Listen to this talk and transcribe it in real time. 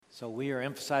So we are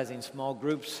emphasizing small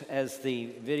groups as the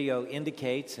video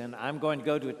indicates, and I'm going to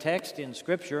go to a text in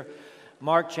Scripture,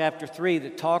 Mark chapter 3,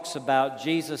 that talks about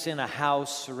Jesus in a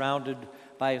house surrounded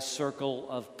by a circle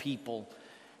of people.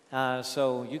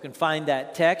 So you can find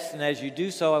that text, and as you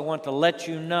do so, I want to let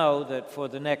you know that for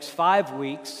the next 5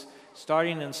 weeks,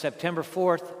 starting in September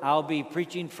 4th, I'll be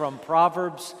preaching from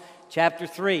Proverbs chapter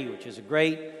 3, which is a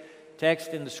great text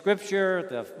in the Scripture.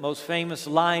 The most famous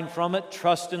line from it: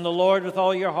 trust in the Lord with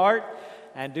all your heart,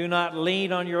 and do not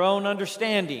lean on your own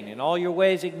understanding. In all your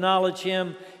ways acknowledge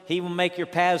Him, He will make your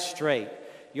paths straight.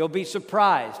 You'll be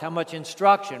surprised how much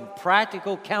instruction,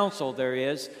 practical counsel there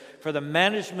is for the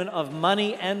management of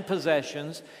money and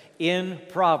possessions in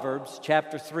Proverbs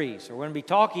chapter 3. So we're going to be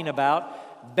talking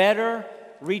about better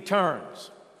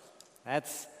returns.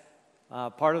 That's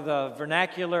part of the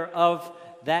vernacular of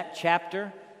that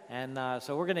chapter. And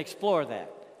so we're going to explore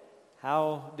that.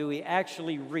 How do we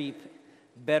actually reap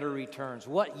better returns?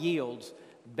 What yields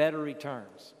better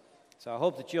returns? So I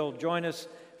hope that you'll join us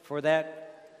for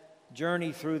that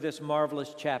journey through this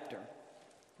marvelous chapter.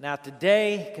 Now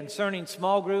today, concerning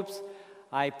small groups,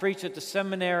 I preached at the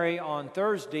seminary on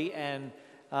Thursday and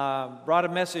brought a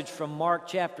message from Mark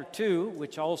chapter 2,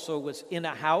 which also was in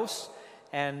a house,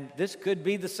 and this could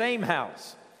be the same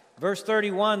house. Verse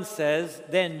 31 says,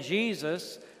 "Then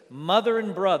Jesus, mother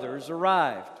and brothers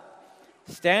arrived.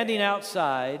 Standing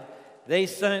outside, they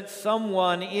sent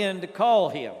someone in to call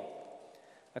him.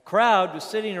 A crowd was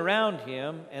sitting around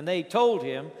him, and they told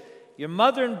him, 'Your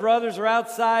mother and brothers are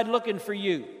outside looking for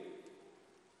you.'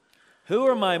 'Who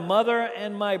are my mother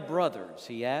and my brothers?'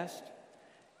 he asked.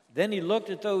 Then he looked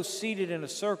at those seated in a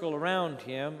circle around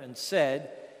him and said,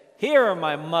 'Here are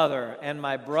my mother and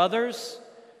my brothers.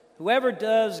 Whoever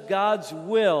does God's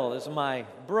will is my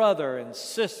brother and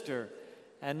sister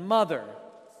and mother.'"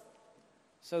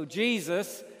 So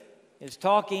Jesus is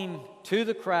talking to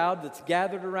the crowd that's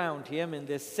gathered around him in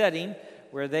this setting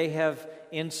where they have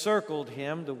encircled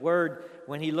him. The word,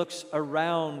 when he looks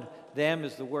around them,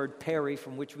 is the word peri,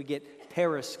 from which we get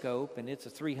periscope, and it's a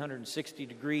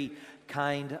 360-degree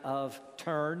kind of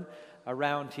turn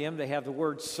around him. They have the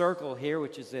word circle here,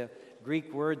 which is the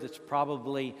Greek word that's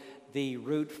probably the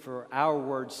root for our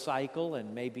word cycle,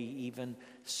 and maybe even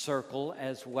circle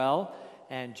as well.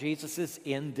 And Jesus is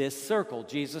in this circle.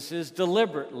 Jesus is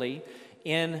deliberately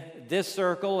in this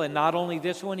circle, and not only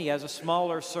this one, he has a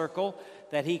smaller circle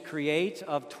that he creates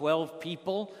of 12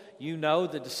 people. You know,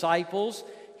 the disciples.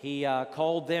 He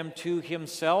called them to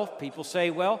himself. People say,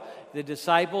 well, the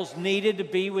disciples needed to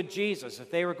be with Jesus. If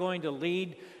they were going to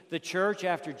lead the church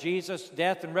after Jesus'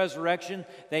 death and resurrection,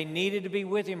 they needed to be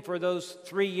with him for those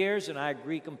 3 years, and I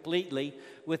agree completely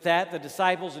with that. The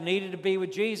disciples needed to be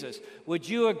with Jesus. Would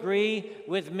you agree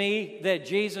with me that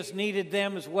Jesus needed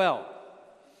them as well?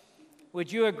 Would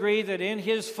you agree that in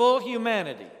his full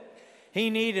humanity, he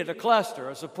needed a cluster,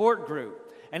 a support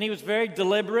group? And he was very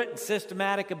deliberate and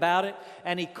systematic about it,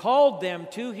 and he called them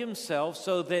to himself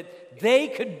so that they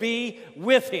could be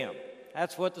with him.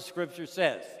 That's what the Scripture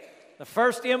says. The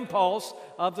first impulse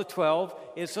of the 12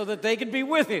 is so that they could be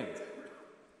with him.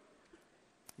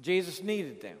 Jesus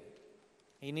needed them.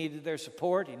 He needed their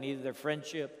support. He needed their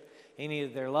friendship. He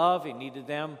needed their love. He needed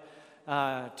them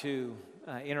to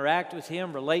interact with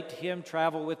him, relate to him,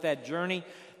 travel with that journey.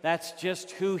 That's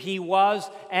just who he was,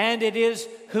 and it is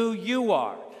who you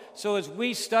are. So as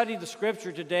we study the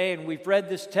Scripture today, and we've read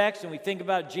this text, and we think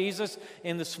about Jesus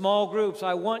in the small groups,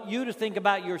 I want you to think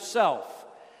about yourself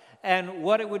and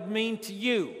what it would mean to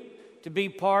you to be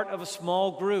part of a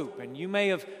small group. And you may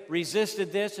have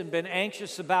resisted this and been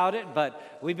anxious about it, but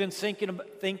we've been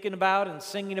thinking about and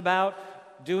singing about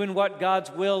doing what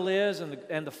God's will is,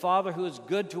 and the Father who is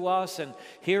good to us. And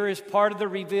here is part of the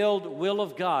revealed will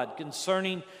of God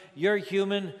concerning your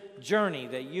human journey,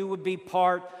 that you would be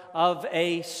part of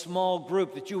a small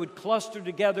group, that you would cluster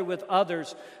together with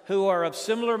others who are of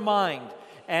similar mind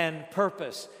and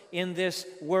purpose in this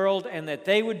world, and that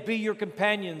they would be your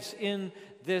companions in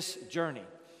this journey.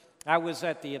 I was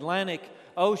at the Atlantic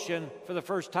Ocean for the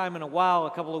first time in a while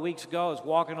a couple of weeks ago. I was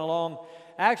walking along.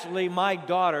 Actually, my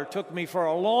daughter took me for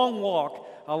a long walk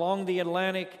along the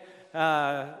Atlantic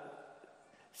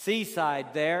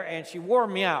seaside there, and she wore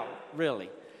me out, really.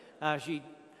 I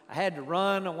had to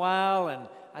run a while, and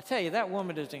I tell you, that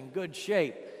woman is in good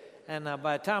shape. And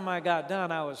by the time I got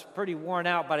done, I was pretty worn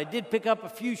out, but I did pick up a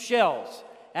few shells.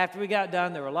 After we got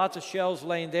done, there were lots of shells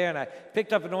laying there, and I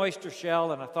picked up an oyster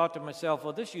shell, and I thought to myself,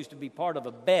 well, this used to be part of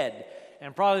a bed,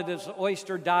 and probably this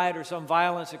oyster died or some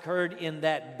violence occurred in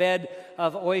that bed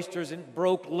of oysters and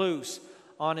broke loose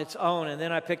on its own. And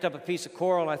then I picked up a piece of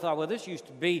coral, and I thought, well, this used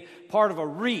to be part of a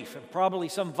reef, and probably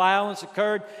some violence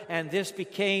occurred, and this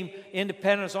became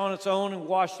independent on its own and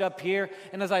washed up here.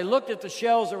 And as I looked at the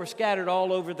shells that were scattered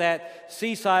all over that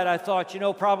seaside, I thought,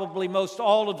 probably most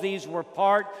all of these were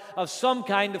part of some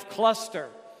kind of cluster.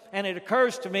 And it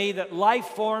occurs to me that life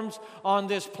forms on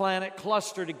this planet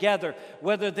cluster together,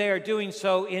 whether they are doing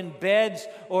so in beds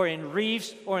or in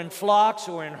reefs or in flocks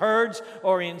or in herds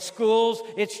or in schools.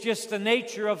 It's just the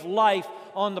nature of life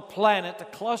on the planet to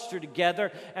cluster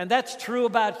together, and that's true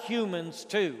about humans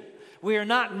too. We are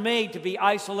not made to be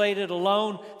isolated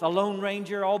alone, the Lone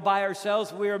Ranger all by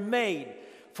ourselves. We are made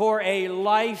for a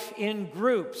life in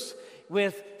groups,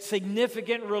 with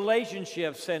significant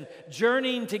relationships and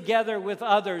journeying together with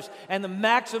others. And the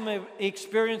maximum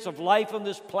experience of life on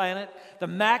this planet, the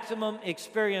maximum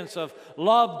experience of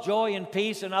love, joy, and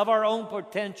peace, and of our own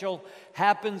potential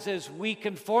happens as we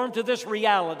conform to this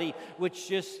reality, which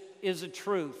just is a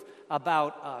truth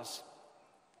about us.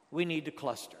 We need to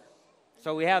cluster.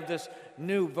 So we have this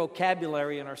new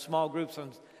vocabulary in our small groups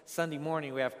on Sunday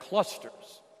morning. We have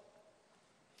clusters.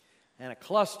 And a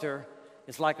cluster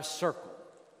is like a circle.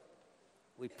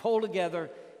 We pull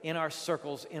together in our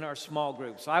circles, in our small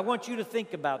groups. So I want you to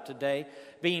think about today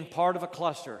being part of a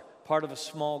cluster, part of a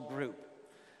small group.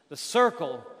 The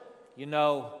circle,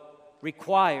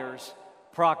 requires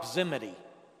proximity.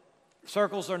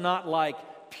 Circles are not like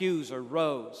pews or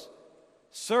rows.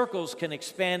 Circles can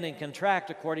expand and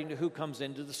contract according to who comes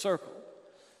into the circle.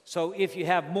 So if you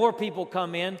have more people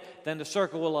come in than the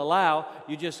circle will allow,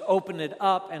 you just open it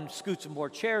up and scoot some more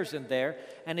chairs in there.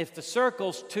 And if the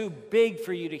circle's too big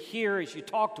for you to hear as you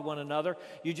talk to one another,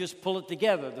 you just pull it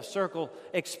together. The circle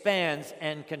expands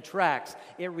and contracts.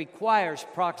 It requires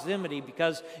proximity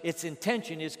because its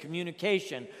intention is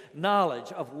communication,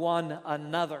 knowledge of one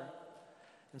another.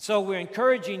 And so we're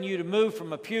encouraging you to move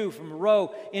from a pew, from a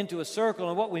row, into a circle.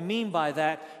 And what we mean by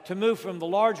that, to move from the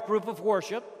large group of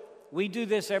worship. We do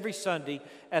this every Sunday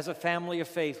as a family of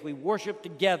faith. We worship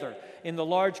together in the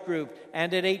large group,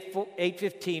 and at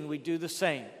 8:15 we do the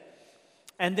same.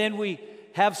 And then we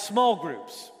have small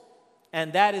groups,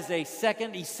 and that is a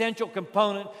second essential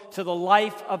component to the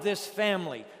life of this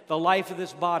family, the life of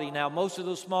this body. Now, most of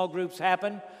those small groups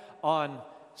happen on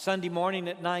Sunday morning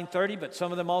at 9:30, but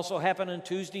some of them also happen on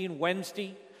Tuesday and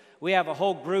Wednesday. We have a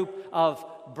whole group of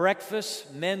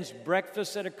breakfasts, men's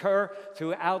breakfasts that occur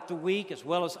throughout the week, as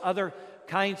well as other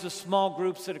kinds of small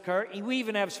groups that occur. We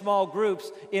even have small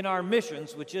groups in our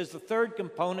missions, which is the third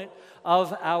component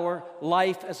of our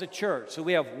life as a church. So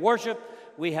we have worship,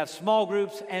 we have small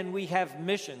groups, and we have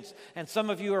missions. And some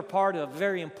of you are part of a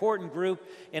very important group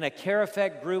in a care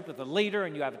effect group with a leader,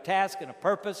 and you have a task and a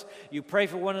purpose. You pray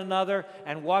for one another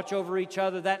and watch over each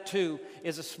other. That too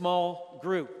is a small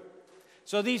group.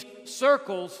 So these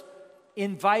circles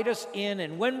invite us in,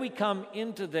 and when we come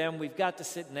into them, we've got to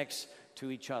sit next to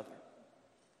each other.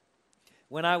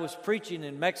 When I was preaching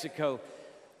in Mexico,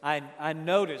 I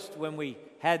noticed when we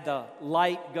had the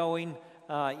light going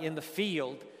in the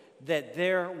field that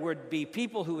there would be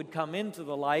people who would come into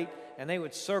the light, and they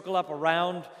would circle up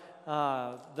around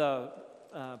the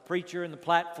preacher and the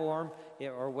platform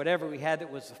or whatever we had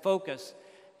that was the focus.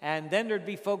 And then there'd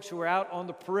be folks who were out on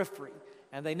the periphery.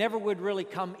 And they never would really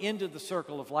come into the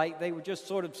circle of light. They were just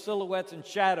sort of silhouettes and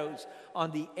shadows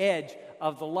on the edge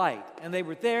of the light. And they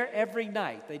were there every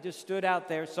night. They just stood out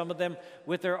there, some of them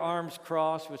with their arms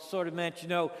crossed, which sort of meant,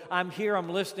 I'm here, I'm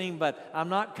listening, but I'm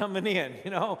not coming in.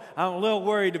 I'm a little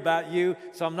worried about you,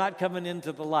 so I'm not coming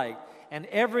into the light. And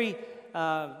every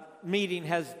meeting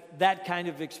has that kind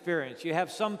of experience. You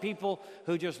have some people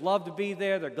who just love to be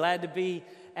there. They're glad to be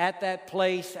at that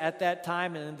place at that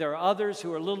time, and there are others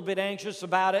who are a little bit anxious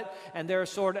about it, and they're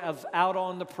sort of out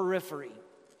on the periphery.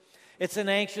 It's an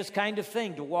anxious kind of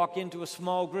thing to walk into a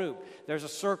small group. There's a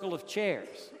circle of chairs.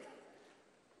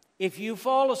 If you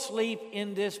fall asleep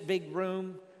in this big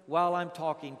room while I'm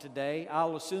talking today,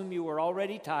 I'll assume you were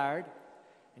already tired,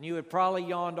 and you had probably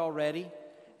yawned already,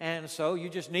 and so you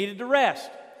just needed to rest.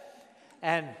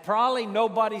 And probably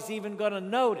nobody's even going to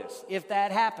notice if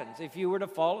that happens, if you were to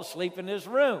fall asleep in this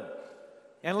room.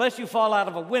 Unless you fall out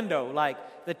of a window like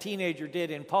the teenager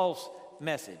did in Paul's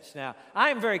message. Now,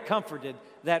 I am very comforted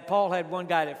that Paul had one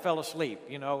guy that fell asleep,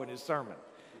 in his sermon.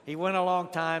 He went a long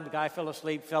time, the guy fell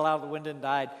asleep, fell out of the window and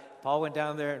died. Paul went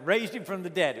down there and raised him from the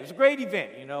dead. It was a great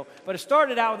event, but it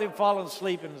started out with him falling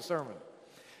asleep in the sermon.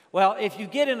 Well, if you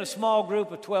get in a small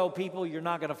group of 12 people, you're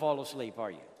not going to fall asleep, are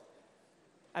you?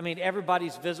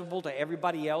 Everybody's visible to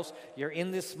everybody else. You're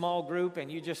in this small group, and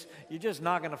you're just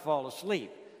not going to fall asleep.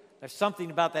 There's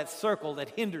something about that circle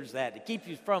that hinders that, to keep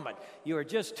you from it. You are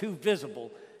just too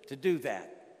visible to do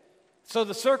that. So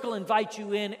the circle invites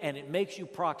you in, and it makes you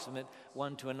proximate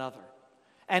one to another.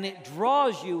 And it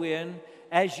draws you in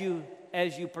as you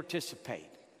participate.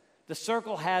 The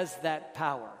circle has that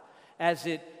power. As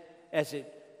it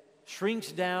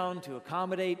shrinks down to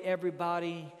accommodate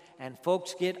everybody, and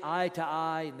folks get eye to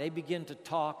eye, and they begin to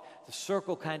talk, the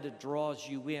circle kind of draws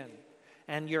you in.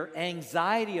 And your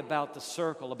anxiety about the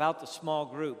circle, about the small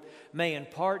group, may in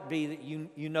part be that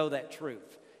you know that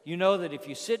truth. You know that if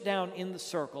you sit down in the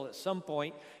circle at some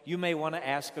point, you may want to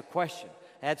ask a question.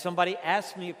 I had somebody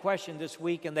ask me a question this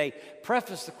week, and they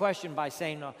prefaced the question by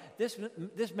saying, "No,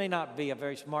 this may not be a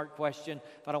very smart question,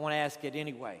 but I want to ask it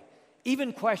anyway."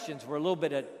 Even questions were a little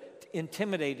bit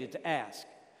intimidated to ask.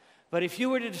 But if you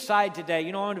were to decide today,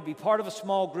 I'm going to be part of a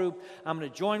small group, I'm going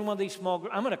to join one of these small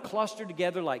groups, I'm going to cluster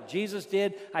together like Jesus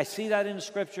did. I see that in the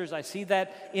Scriptures. I see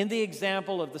that in the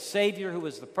example of the Savior who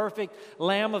was the perfect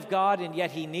Lamb of God, and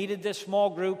yet he needed this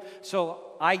small group. So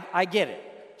I get it.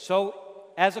 So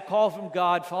as a call from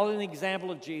God, following the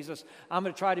example of Jesus, I'm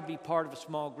going to try to be part of a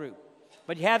small group.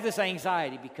 But you have this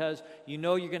anxiety because you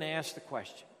know you're going to ask the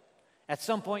question. At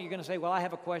some point, you're going to say, well, I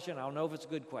have a question. I don't know if it's a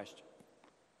good question.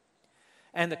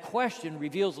 And the question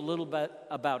reveals a little bit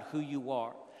about who you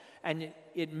are. And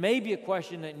it may be a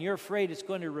question that you're afraid it's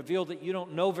going to reveal that you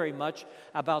don't know very much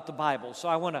about the Bible. So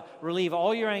I want to relieve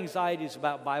all your anxieties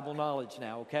about Bible knowledge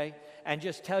now, okay? And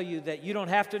just tell you that you don't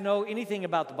have to know anything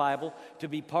about the Bible to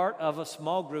be part of a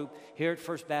small group here at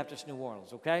First Baptist New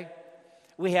Orleans, okay?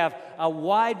 We have a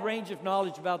wide range of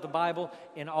knowledge about the Bible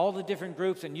in all the different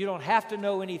groups, and you don't have to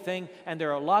know anything, and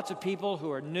there are lots of people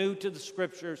who are new to the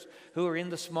Scriptures who are in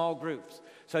the small groups.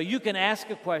 So you can ask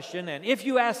a question, and if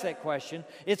you ask that question,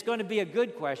 it's going to be a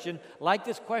good question, like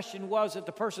this question was that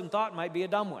the person thought might be a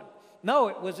dumb one. No,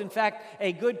 it was in fact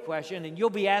a good question, and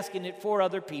you'll be asking it for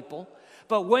other people.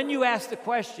 But when you ask the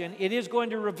question, it is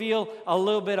going to reveal a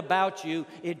little bit about you.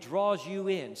 It draws you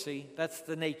in. See, that's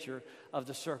the nature of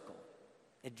the circle.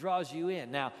 It draws you in.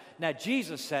 Now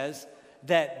Jesus says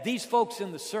that these folks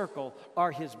in the circle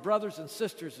are his brothers and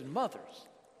sisters and mothers.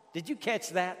 Did you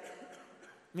catch that?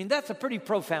 I mean, that's a pretty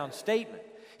profound statement.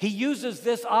 He uses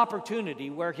this opportunity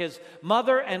where his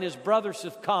mother and his brothers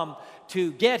have come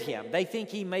to get him. They think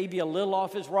he may be a little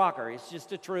off his rocker. It's just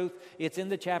the truth. It's in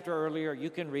the chapter earlier. You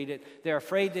can read it. They're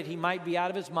afraid that he might be out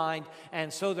of his mind,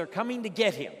 and so they're coming to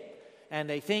get him. And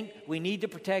they think, we need to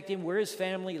protect him. We're his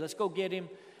family. Let's go get him.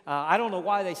 I don't know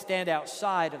why they stand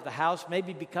outside of the house.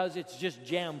 Maybe because it's just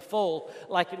jammed full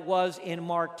like it was in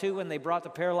Mark 2 when they brought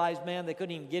the paralyzed man. They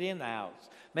couldn't even get in the house.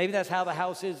 Maybe that's how the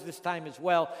house is this time as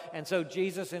well. And so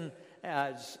Jesus and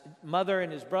his mother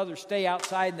and his brother stay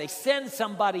outside, and they send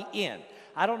somebody in.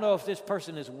 I don't know if this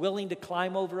person is willing to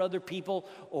climb over other people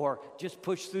or just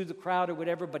push through the crowd or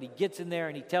whatever, but he gets in there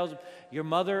and he tells them, your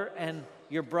mother and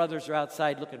your brothers are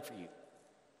outside looking for you.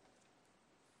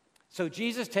 So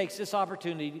Jesus takes this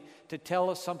opportunity to tell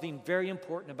us something very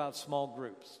important about small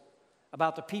groups,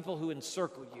 about the people who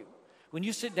encircle you. When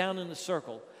you sit down in the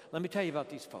circle, let me tell you about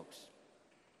these folks.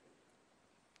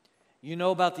 You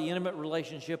know about the intimate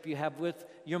relationship you have with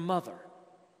your mother.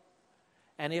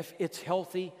 And if it's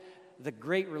healthy, the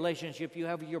great relationship you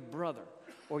have with your brother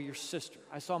or your sister.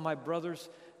 I saw my brothers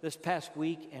this past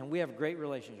week, and we have a great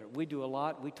relationship. We do a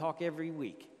lot. We talk every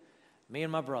week, me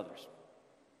and my brothers.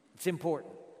 It's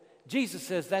important. Jesus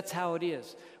says that's how it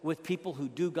is with people who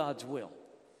do God's will.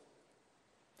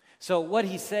 So what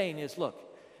he's saying is, look,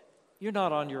 you're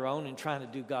not on your own in trying to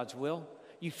do God's will.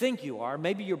 You think you are.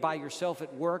 Maybe you're by yourself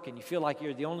at work and you feel like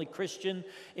you're the only Christian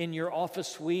in your office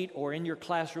suite or in your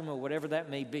classroom or whatever that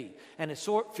may be. And it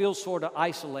feels sort of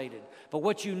isolated. But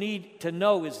what you need to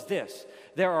know is this.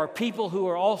 There are people who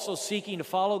are also seeking to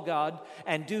follow God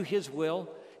and do his will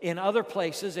in other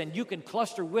places, and you can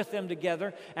cluster with them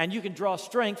together and you can draw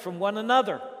strength from one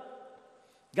another.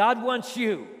 God wants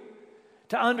you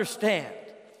to understand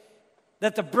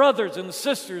that the brothers and the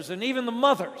sisters and even the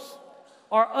mothers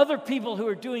are other people who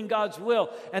are doing God's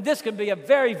will. And this can be a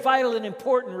very vital and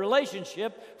important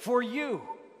relationship for you.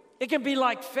 It can be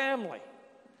like family.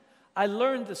 I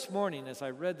learned this morning as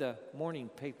I read the morning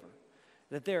paper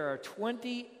that there are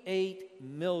 28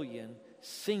 million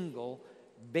single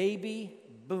baby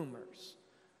boomers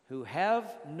who have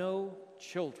no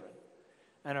children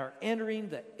and are entering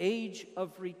the age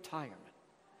of retirement.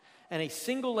 And a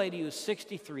single lady who's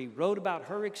 63 wrote about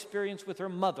her experience with her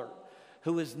mother,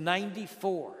 who is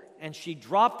 94, and she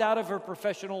dropped out of her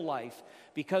professional life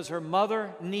because her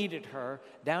mother needed her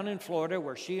down in Florida,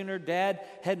 where she and her dad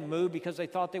had moved because they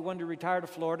thought they wanted to retire to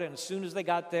Florida. And as soon as they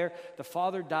got there, the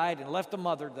father died and left the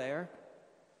mother there.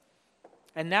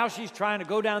 And now she's trying to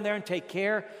go down there and take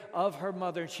care of her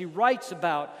mother. And she writes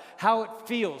about how it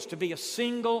feels to be a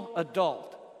single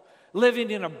adult,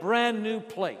 living in a brand new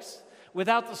place,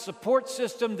 without the support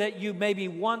system that you maybe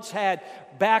once had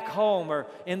back home, or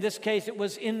in this case, it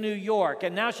was in New York.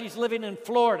 And now she's living in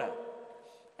Florida.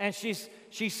 And she's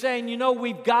saying, you know,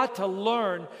 we've got to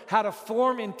learn how to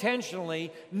form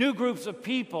intentionally new groups of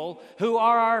people who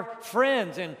are our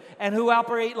friends and who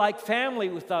operate like family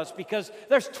with us, because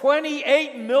there's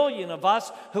 28 million of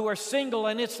us who are single,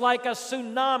 and it's like a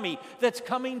tsunami that's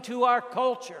coming to our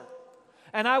culture.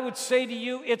 And I would say to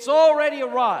you, it's already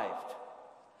arrived.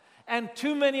 And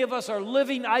too many of us are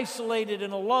living isolated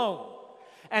and alone.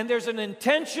 And there's an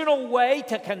intentional way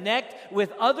to connect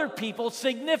with other people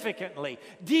significantly,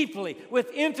 deeply, with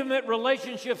intimate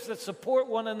relationships that support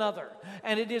one another.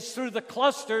 And it is through the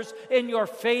clusters in your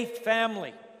faith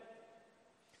family.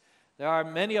 There are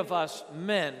many of us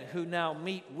men who now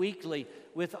meet weekly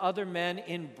with other men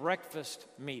in breakfast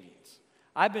meetings.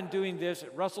 I've been doing this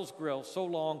at Russell's Grill so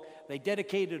long, they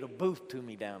dedicated a booth to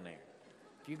me down there.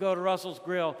 If you go to Russell's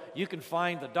Grill, you can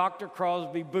find the Dr.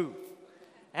 Crosby booth.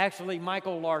 Actually,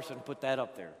 Michael Larson put that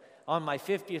up there on my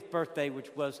 50th birthday,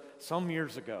 which was some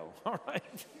years ago, all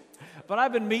right? But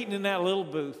I've been meeting in that little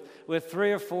booth with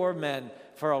 3 or 4 men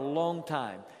for a long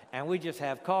time. And we just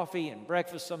have coffee and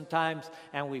breakfast sometimes,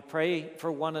 and we pray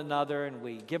for one another, and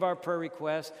we give our prayer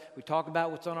requests. We talk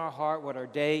about what's on our heart, what our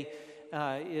day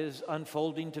is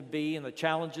unfolding to be, and the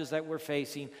challenges that we're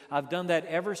facing. I've done that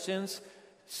ever since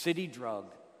City Drug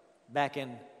back in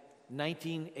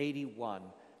 1981.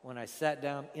 When I sat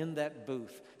down in that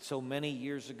booth so many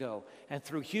years ago. And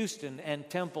through Houston and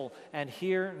Temple and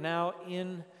here now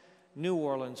in New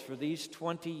Orleans for these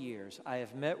 20 years, I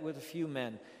have met with a few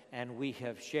men, and we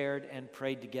have shared and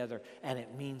prayed together, and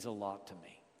it means a lot to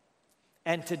me.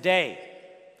 And today,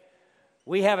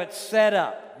 we have it set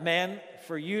up, men,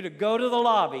 for you to go to the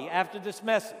lobby after this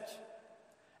message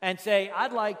and say,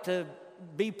 I'd like to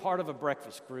be part of a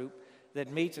breakfast group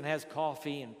that meets and has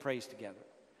coffee and prays together.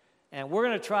 And we're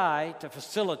going to try to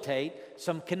facilitate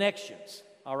some connections,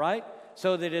 all right?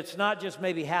 So that it's not just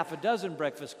maybe half a dozen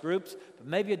breakfast groups, but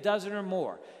maybe a dozen or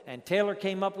more. And Taylor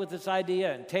came up with this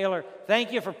idea. And Taylor,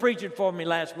 thank you for preaching for me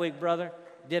last week, brother.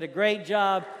 Did a great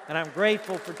job, and I'm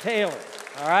grateful for Taylor,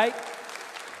 all right?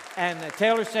 And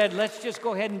Taylor said, let's just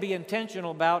go ahead and be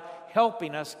intentional about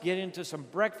helping us get into some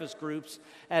breakfast groups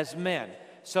as men.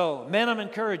 So, men, I'm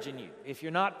encouraging you. If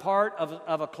you're not part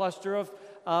of a cluster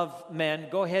of men,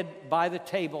 go ahead by the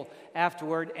table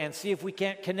afterward and see if we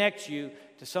can't connect you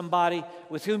to somebody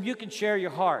with whom you can share your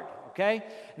heart, okay?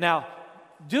 Now,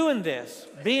 doing this,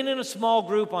 being in a small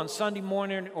group on Sunday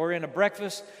morning or in a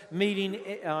breakfast meeting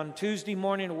on Tuesday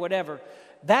morning or whatever,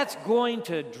 that's going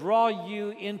to draw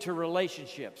you into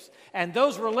relationships. And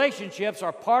those relationships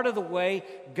are part of the way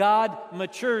God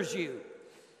matures you.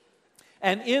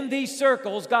 And in these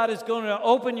circles, God is going to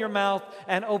open your mouth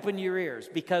and open your ears,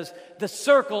 because the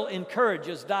circle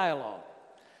encourages dialogue.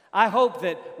 I hope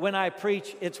that when I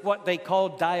preach, it's what they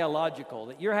call dialogical,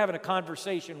 that you're having a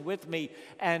conversation with me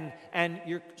and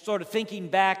you're sort of thinking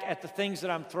back at the things that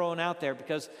I'm throwing out there,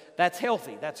 because that's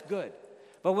healthy, that's good.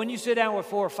 But when you sit down with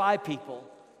 4 or 5 people,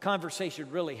 conversation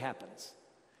really happens.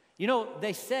 You know,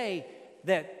 they say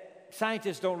that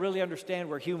scientists don't really understand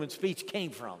where human speech came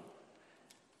from.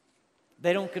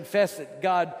 They don't confess that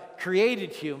God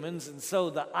created humans, and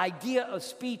so the idea of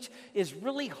speech is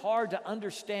really hard to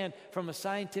understand from a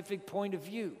scientific point of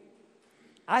view.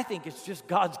 I think it's just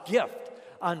God's gift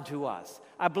unto us.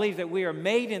 I believe that we are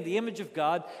made in the image of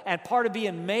God, and part of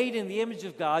being made in the image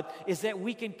of God is that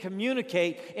we can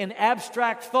communicate in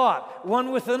abstract thought, one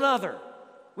with another.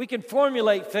 We can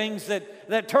formulate things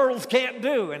that turtles can't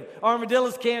do and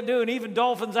armadillos can't do, and even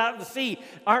dolphins out in the sea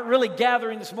aren't really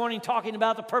gathering this morning talking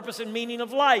about the purpose and meaning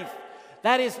of life.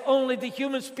 That is only the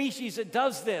human species that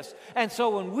does this. And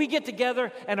so when we get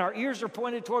together and our ears are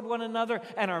pointed toward one another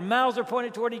and our mouths are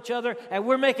pointed toward each other and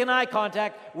we're making eye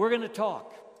contact, we're going to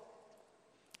talk.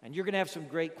 And you're going to have some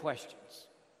great questions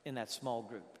in that small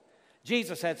group.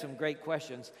 Jesus had some great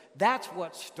questions. That's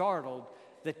what startled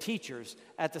the teachers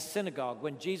at the synagogue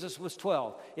when Jesus was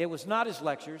 12. It was not his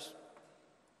lectures.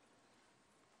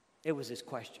 It was his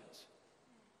questions.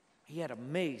 He had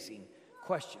amazing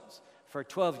questions. For a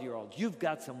 12-year-old, you've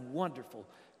got some wonderful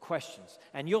questions.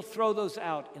 And you'll throw those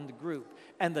out in the group.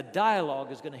 And the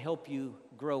dialogue is going to help you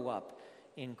grow up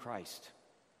in Christ.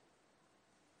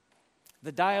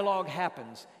 The dialogue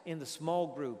happens in the small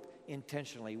group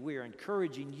intentionally. We are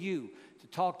encouraging you to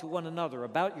talk to one another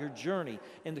about your journey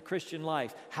in the Christian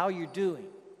life, how you're doing.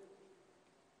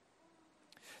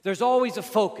 There's always a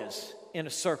focus in a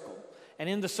circle, And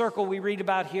in the circle we read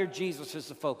about here, Jesus is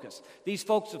the focus. These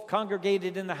folks have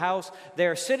congregated in the house.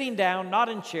 They're sitting down, not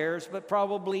in chairs, but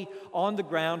probably on the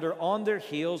ground or on their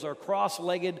heels or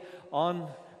cross-legged on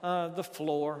the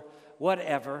floor,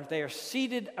 whatever. They are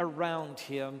seated around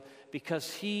him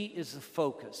because he is the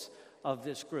focus of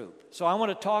this group. So I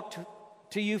want to talk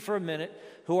to you for a minute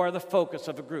who are the focus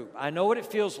of a group. I know what it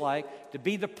feels like to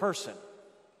be the person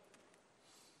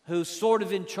who's sort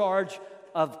of in charge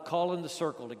of calling the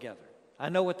circle together. I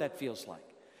know what that feels like.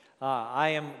 I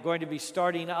am going to be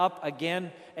starting up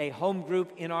again a home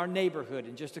group in our neighborhood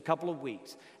in just a couple of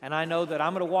weeks. And I know that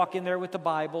I'm going to walk in there with the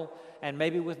Bible and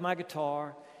maybe with my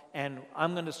guitar, and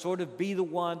I'm going to sort of be the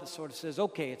one that sort of says,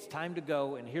 okay, it's time to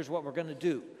go, and here's what we're going to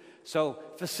do. So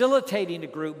facilitating a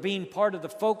group, being part of the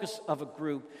focus of a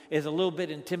group is a little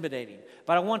bit intimidating.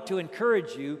 But I want to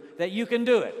encourage you that you can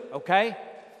do it, okay?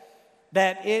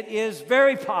 That it is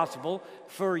very possible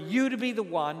for you to be the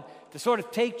one to sort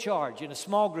of take charge in a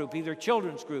small group, either a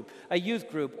children's group, a youth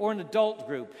group, or an adult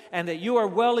group, and that you are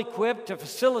well equipped to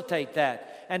facilitate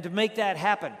that and to make that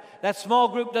happen. That small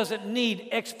group doesn't need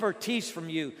expertise from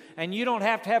you, and you don't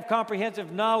have to have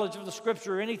comprehensive knowledge of the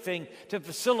Scripture or anything to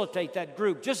facilitate that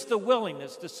group. Just the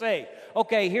willingness to say,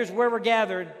 okay, here's where we're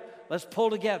gathered, let's pull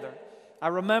together. I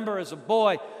remember as a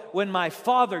boy when my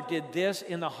father did this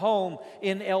in the home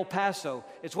in El Paso.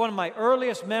 It's one of my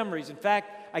earliest memories. In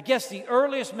fact, I guess the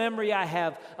earliest memory I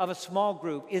have of a small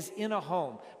group is in a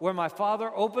home where my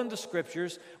father opened the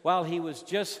Scriptures while he was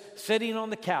just sitting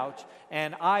on the couch.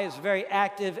 And I, as a very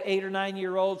active 8 or 9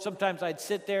 year old, sometimes I'd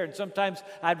sit there and sometimes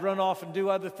I'd run off and do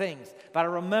other things. But I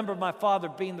remember my father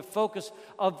being the focus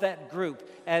of that group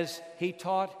as he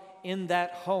taught in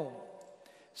that home.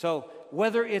 So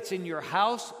whether it's in your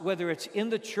house, whether it's in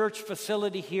the church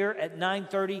facility here at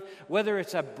 9:30, whether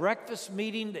it's a breakfast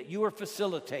meeting that you are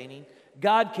facilitating,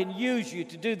 God can use you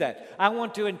to do that. I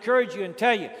want to encourage you and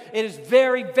tell you, it is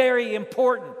very, very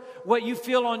important what you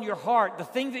feel on your heart, the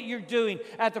thing that you're doing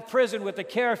at the prison with the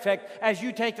Care Effect as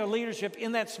you take the leadership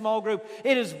in that small group.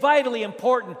 It is vitally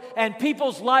important, and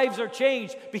people's lives are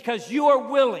changed because you are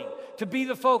willing to be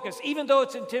the focus, even though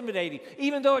it's intimidating,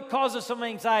 even though it causes some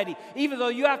anxiety, even though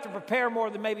you have to prepare more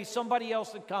than maybe somebody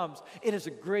else that comes. It is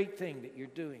a great thing that you're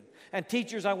doing. And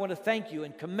teachers, I want to thank you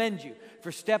and commend you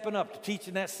for stepping up to teach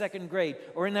in that second grade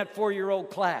or in that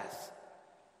 4-year-old class.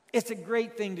 It's a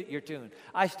great thing that you're doing.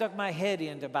 I stuck my head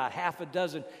into about half a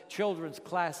dozen children's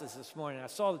classes this morning. I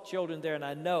saw the children there, and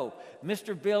I know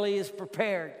Mr. Billy is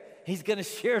prepared. He's going to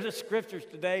share the Scriptures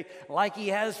today like he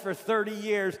has for 30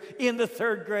 years in the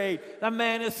 3rd grade. The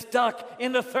man is stuck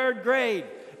in the 3rd grade.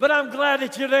 But I'm glad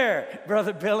that you're there,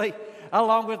 Brother Billy,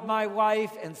 along with my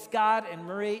wife and Scott and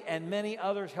Marie and many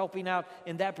others helping out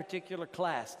in that particular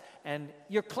class. And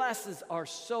your classes are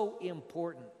so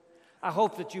important. I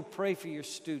hope that you pray for your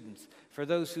students, for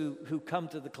those who come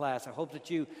to the class. I hope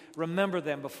that you remember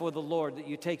them before the Lord, that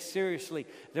you take seriously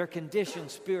their condition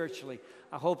spiritually.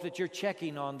 I hope that you're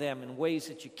checking on them in ways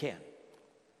that you can.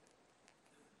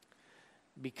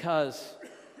 Because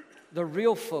the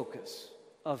real focus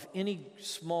of any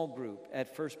small group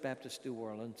at First Baptist New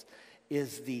Orleans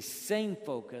is the same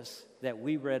focus that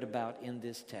we read about in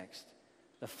this text.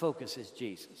 The focus is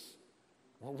Jesus.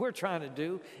 What we're trying to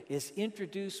do is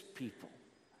introduce people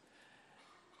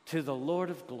to the Lord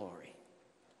of glory.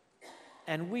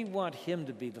 And we want him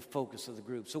to be the focus of the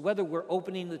group. So whether we're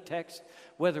opening the text,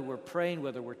 whether we're praying,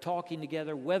 whether we're talking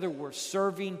together, whether we're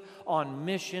serving on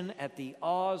mission at the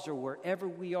Oz or wherever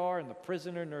we are in the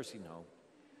prison or nursing home,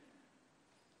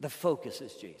 the focus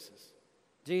is Jesus.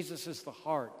 Jesus is the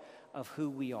heart of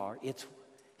who we are.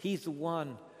 He's the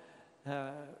one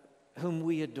whom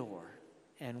we adore.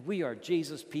 And we are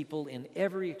Jesus people in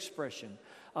every expression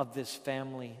of this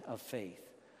family of faith.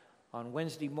 On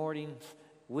Wednesday morning,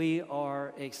 we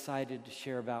are excited to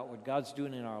share about what God's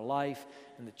doing in our life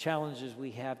and the challenges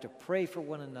we have to pray for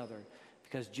one another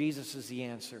because Jesus is the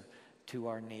answer to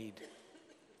our need.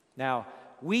 Now,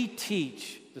 we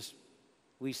teach,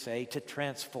 we say, to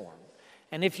transform.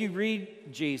 And if you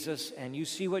read Jesus and you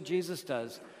see what Jesus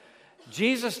does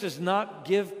not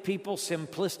give people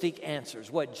simplistic answers.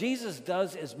 What Jesus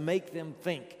does is make them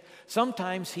think.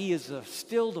 Sometimes he is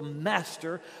still the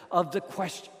master of the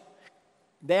question.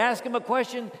 They ask him a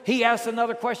question, he asks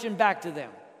another question back to them.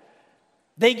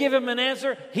 They give him an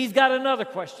answer, he's got another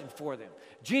question for them.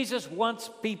 Jesus wants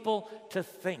people to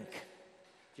think.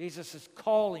 Jesus is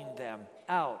calling them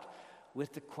out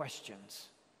with the questions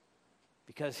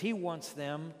because he wants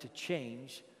them to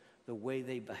change the way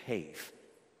they behave.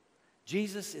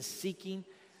 Jesus is seeking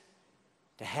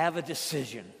to have a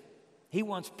decision. He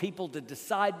wants people to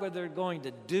decide whether they're going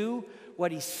to do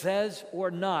what he says or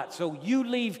not. So you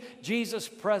leave Jesus'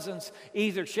 presence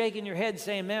either shaking your head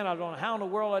saying, man, I don't know how in the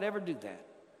world I'd ever do that.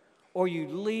 Or you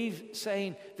leave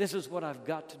saying, this is what I've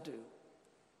got to do.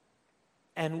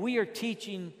 And we are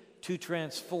teaching to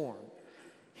transform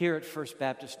here at First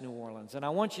Baptist New Orleans. And I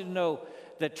want you to know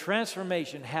that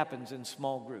transformation happens in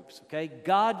small groups, okay?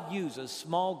 God uses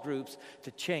small groups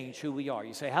to change who we are.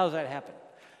 You say, how does that happen?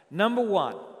 Number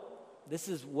one, this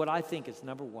is what I think is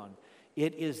number one.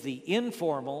 It is the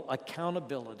informal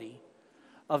accountability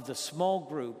of the small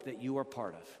group that you are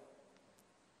part of.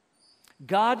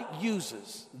 God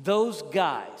uses those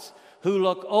guys who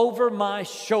look over my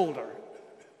shoulder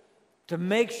to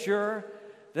make sure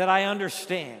that I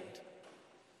understand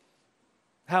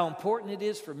how important it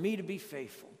is for me to be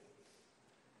faithful.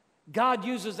 God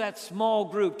uses that small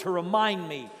group to remind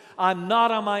me I'm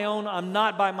not on my own, I'm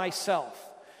not by myself.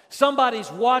 Somebody's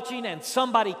watching and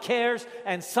somebody cares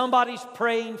and somebody's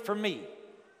praying for me.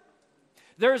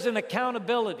 There's an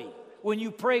accountability when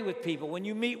you pray with people, when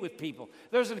you meet with people.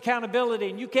 There's an accountability,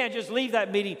 and you can't just leave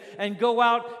that meeting and go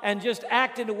out and just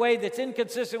act in a way that's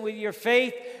inconsistent with your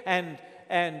faith and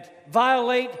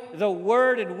violate the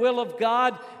word and will of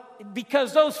God,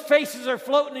 because those faces are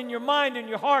floating in your mind and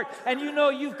your heart, and you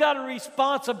know you've got a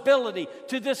responsibility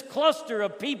to this cluster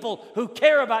of people who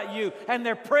care about you and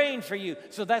they're praying for you.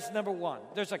 So that's number one.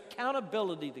 There's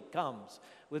accountability that comes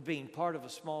with being part of a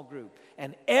small group.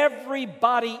 And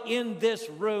everybody in this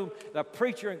room, the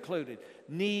preacher included,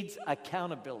 needs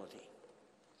accountability.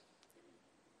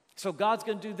 So God's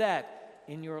going to do that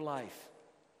in your life.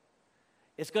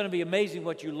 It's going to be amazing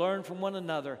what you learn from one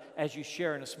another as you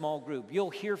share in a small group.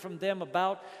 You'll hear from them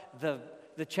about the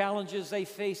challenges they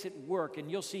face at work,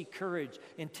 and you'll see courage,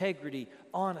 integrity,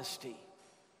 honesty,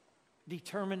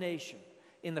 determination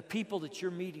in the people that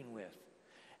you're meeting with.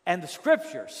 And the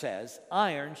scripture says,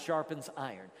 iron sharpens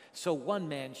iron. So one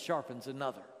man sharpens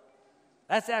another.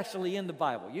 That's actually in the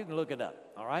Bible. You can look it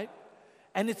up, all right?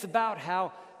 And it's about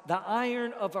how the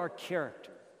iron of our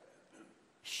character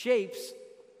shapes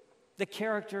the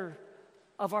character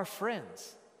of our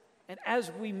friends. And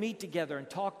as we meet together and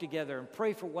talk together and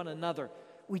pray for one another,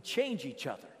 we change each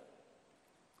other.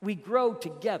 We grow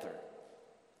together.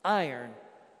 Iron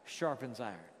sharpens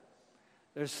iron.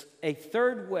 There's a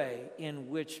third way in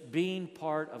which being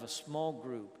part of a small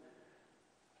group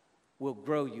will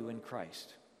grow you in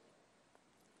Christ.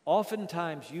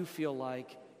 Oftentimes you feel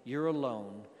like you're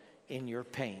alone in your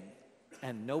pain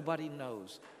and nobody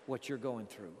knows what you're going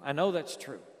through. I know that's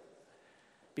true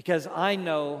because I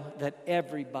know that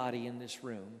everybody in this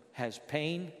room has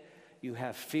pain, you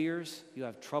have fears, you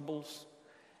have troubles,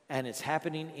 and it's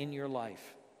happening in your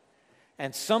life.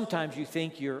 And sometimes you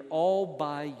think you're all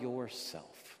by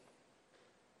yourself.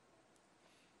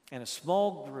 And a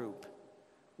small group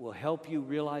will help you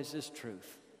realize this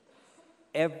truth.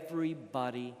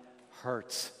 Everybody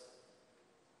hurts.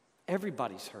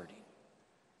 Everybody's hurting.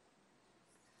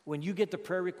 When you get the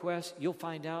prayer request, you'll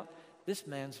find out this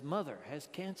man's mother has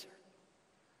cancer.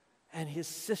 And his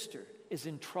sister is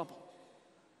in trouble.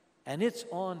 And it's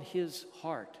on his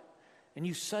heart. And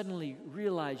you suddenly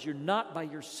realize you're not by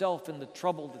yourself in the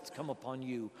trouble that's come upon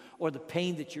you or the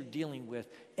pain that you're dealing with.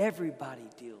 Everybody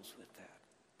deals with that.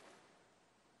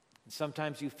 And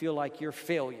sometimes you feel like you're a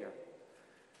failure,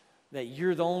 that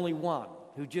you're the only one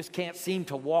who just can't seem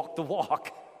to walk the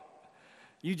walk.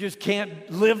 You just can't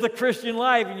live the Christian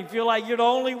life, and you feel like you're the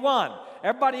only one.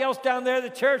 Everybody else down there at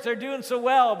the church, they're doing so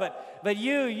well, but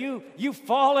you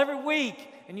fall every week.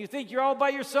 And you think you're all by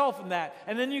yourself in that.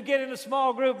 And then you get in a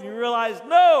small group and you realize,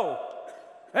 no,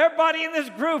 everybody in this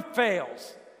group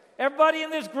fails. Everybody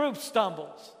in this group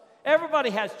stumbles. Everybody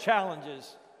has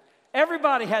challenges.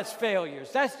 Everybody has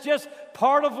failures. That's just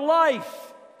part of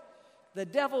life. The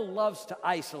devil loves to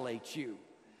isolate you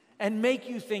and make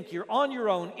you think you're on your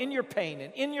own in your pain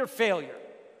and in your failure.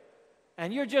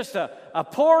 And you're just a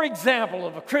poor example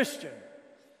of a Christian.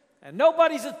 And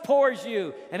nobody's as poor as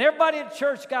you. And everybody at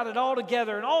church got it all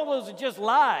together. And all those are just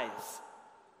lies.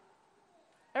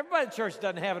 Everybody at church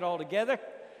doesn't have it all together.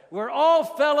 We're all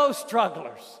fellow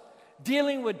strugglers,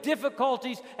 dealing with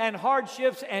difficulties and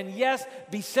hardships and, yes,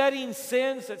 besetting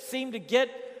sins that seem to get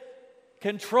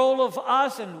control of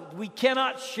us and we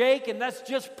cannot shake. And that's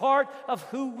just part of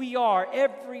who we are,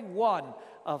 every one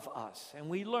of us. And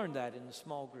we learned that in the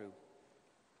small group.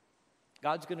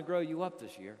 God's going to grow you up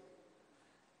this year.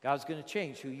 God's going to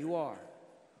change who you are.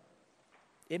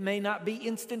 It may not be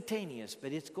instantaneous,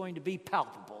 but it's going to be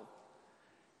palpable.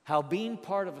 How being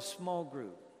part of a small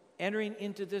group, entering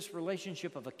into this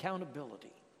relationship of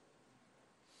accountability,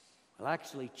 will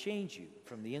actually change you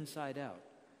from the inside out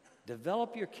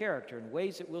Develop your character in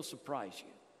ways that will surprise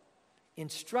you.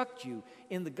 Instruct you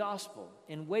in the gospel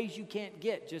in ways you can't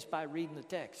get just by reading the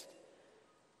text.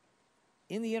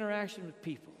 In the interaction with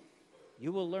people,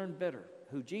 you will learn better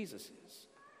who Jesus is,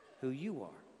 who you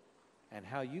are, and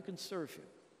how you can serve him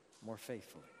more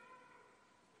faithfully.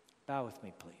 Bow with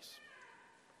me, please.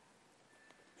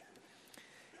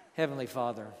 Heavenly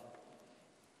Father,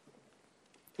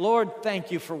 Lord,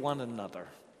 thank you for one another.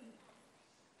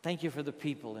 Thank you for the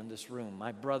people in this room,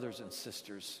 my brothers and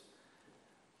sisters.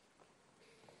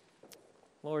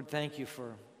 Lord, thank you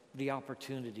for the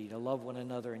opportunity to love one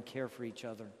another and care for each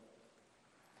other.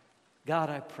 God,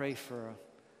 I pray for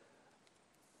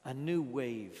a new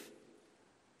wave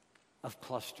of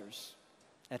clusters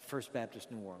at First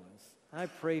Baptist New Orleans. I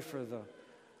pray for the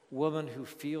woman who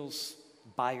feels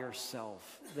by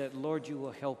herself, that, Lord, you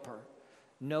will help her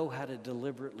know how to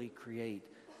deliberately create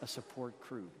a support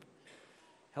group.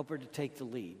 Help her to take the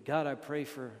lead. God, I pray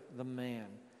for the man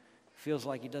who feels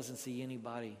like he doesn't see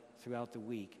anybody throughout the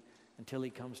week until he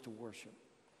comes to worship.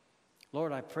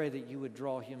 Lord, I pray that you would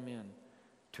draw him in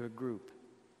to a group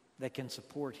that can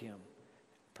support him,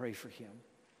 pray for him.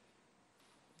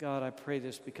 God, I pray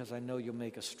this because I know you'll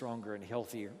make us stronger and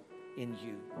healthier in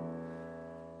you,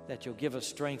 that you'll give us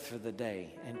strength for the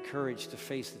day and courage to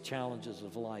face the challenges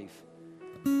of life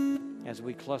as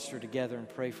we cluster together and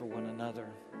pray for one another,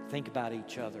 think about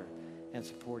each other, and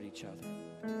support each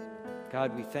other.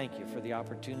 God, we thank you for the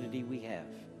opportunity we have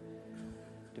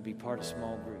to be part of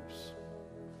small groups.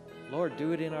 Lord,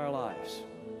 do it in our lives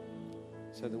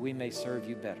so that we may serve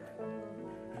you better.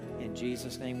 In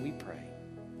Jesus' name we pray.